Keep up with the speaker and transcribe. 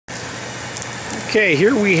Okay,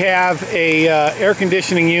 here we have a air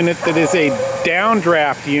conditioning unit that is a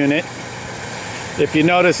downdraft unit. If you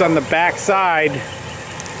notice on the back side,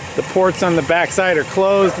 the ports on the back side are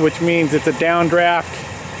closed, which means it's a downdraft,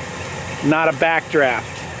 not a backdraft.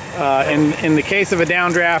 In the case of a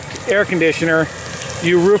downdraft air conditioner,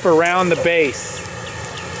 you roof around the base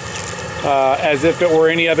as if it were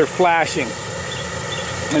any other flashing,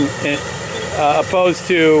 opposed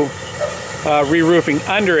to re-roofing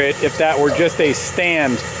under it. If that were just a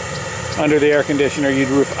stand under the air conditioner, you'd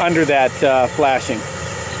roof under that flashing.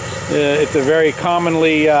 It's a very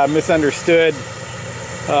commonly misunderstood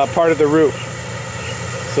part of the roof.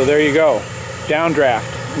 So there you go.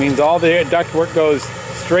 Downdraft means all the ductwork goes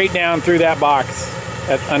straight down through that box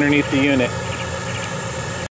underneath the unit.